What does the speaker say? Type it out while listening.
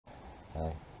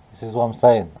Okay? This is what I'm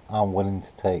saying. I'm willing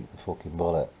to take the fucking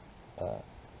bullet.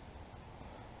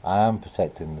 I am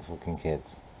protecting the fucking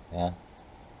kids, yeah,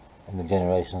 and the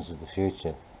generations of the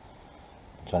future.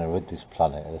 I'm trying to rid this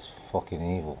planet of this fucking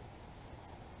evil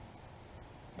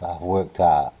that I've worked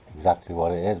out exactly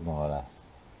what it is, more or less.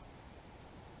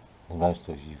 And most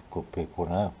of you good people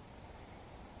know.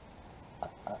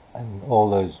 And all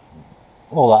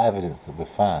that evidence that we've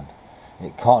found,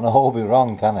 it can't all be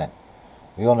wrong, can it?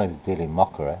 We all know the deal in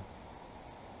mockery,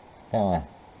 don't we?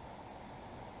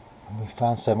 And we've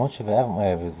found so much of it, haven't we,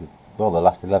 over the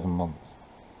last 11 months,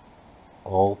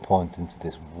 all pointing to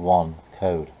this one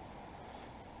code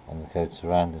and the code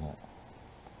surrounding it.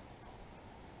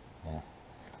 Yeah.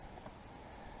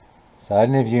 So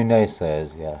any of you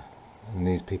naysayers, yeah, and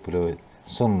these people who are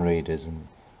Sun readers and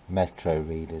Metro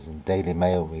readers and Daily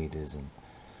Mail readers and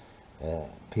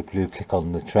people who click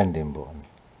on the trending button,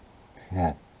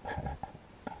 yeah,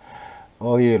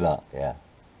 all you lot, yeah,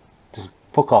 just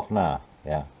fuck off now,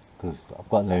 yeah, because I've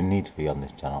got no need for you on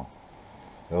this channel.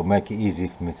 It'll make it easy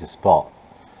for me to spot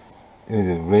who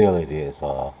the real idiots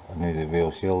are and who the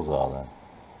real shills are then.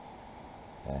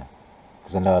 Yeah.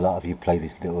 Because I know a lot of you play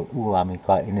this little, oh, I'm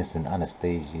quite innocent,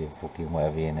 Anastasia, fucking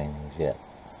whatever your name is, yeah.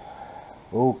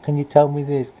 Oh, can you tell me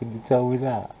this? Can you tell me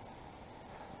that?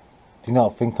 Do you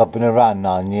not think I've been around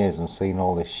 9 years and seen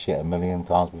all this shit a million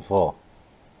times before?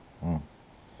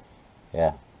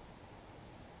 Yeah.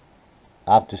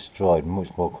 I've destroyed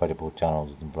much more credible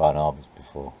channels than Brian Harvey's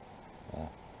before. Yeah.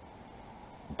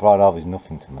 Brian Harvey's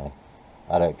nothing to me.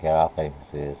 I don't care how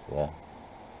famous he is, yeah.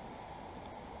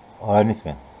 Or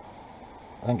anything.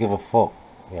 I don't give a fuck.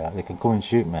 Yeah, they can come and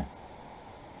shoot me.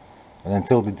 And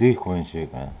until they do come and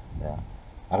shoot me, yeah,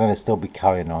 I'm gonna still be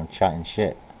carrying on chatting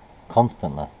shit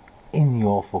constantly in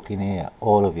your fucking ear,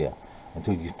 all of you,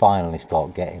 until you finally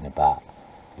start getting about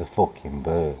the fucking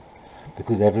bird.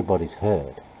 Because everybody's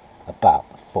heard about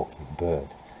the fucking bird,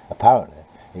 apparently,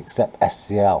 except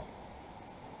SCL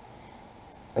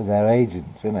and their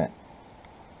agents, innit?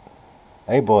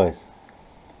 Hey boys,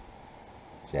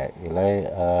 check you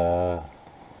later.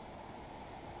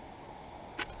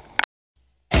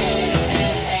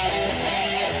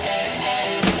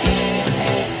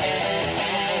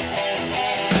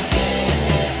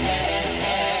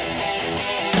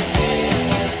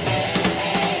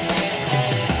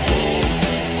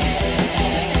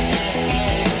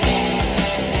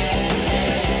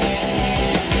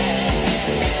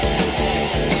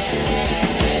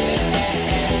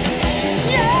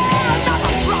 Yeah,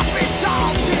 another prophet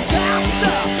of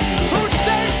disaster. Who's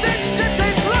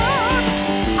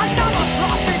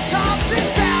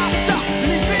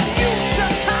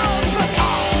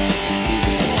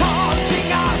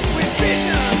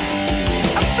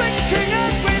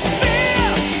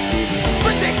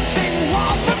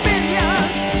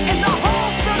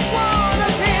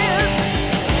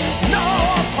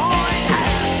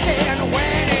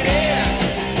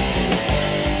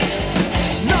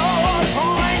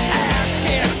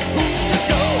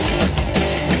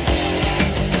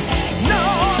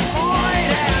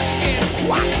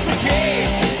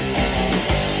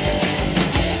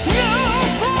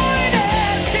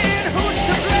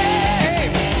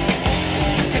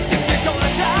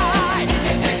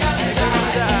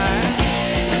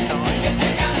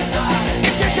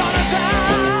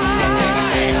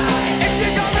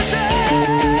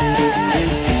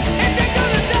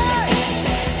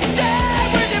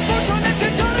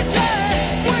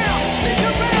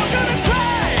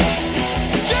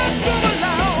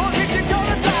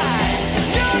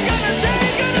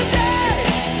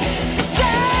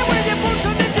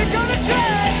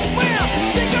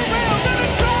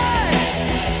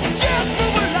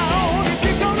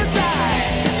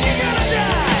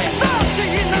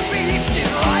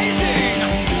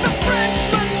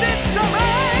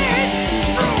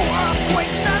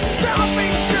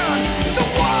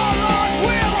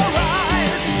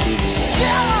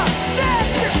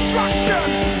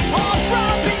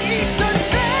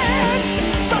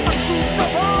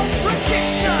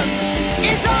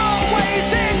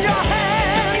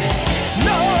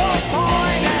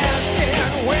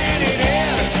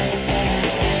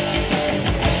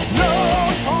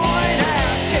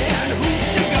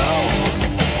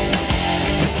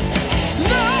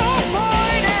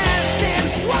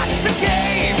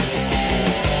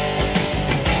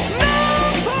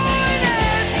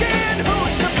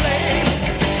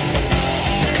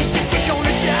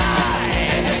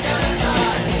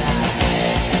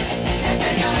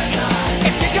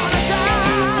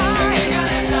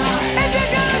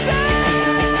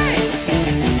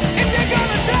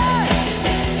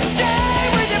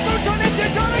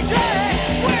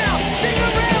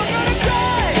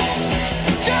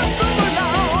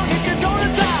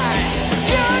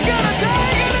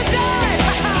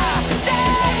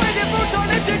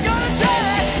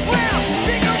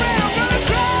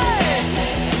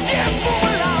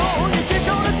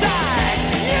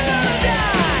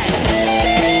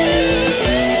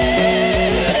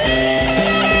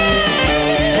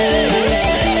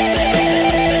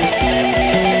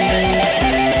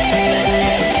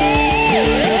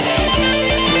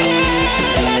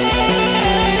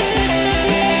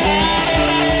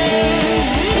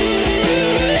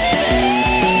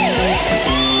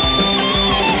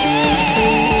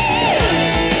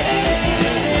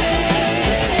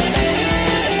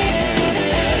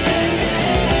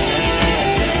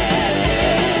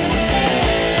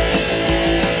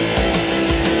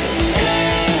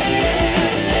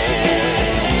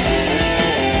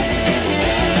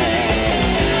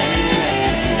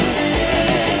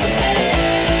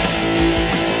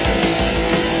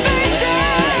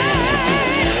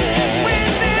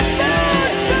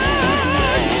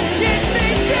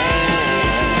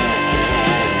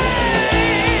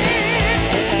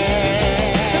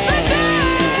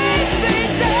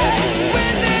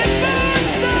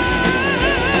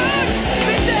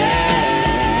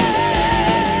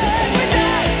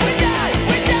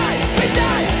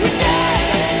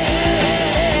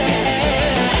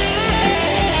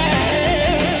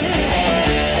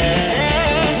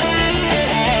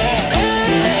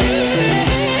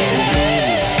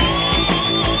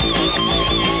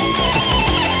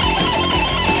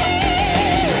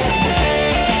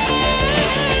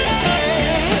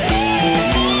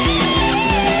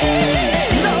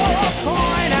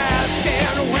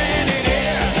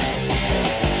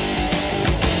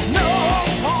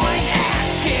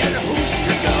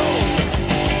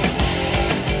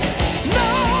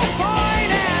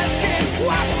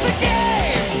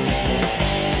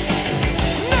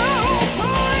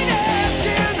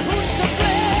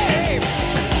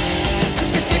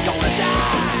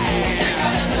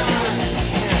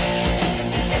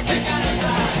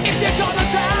You're gonna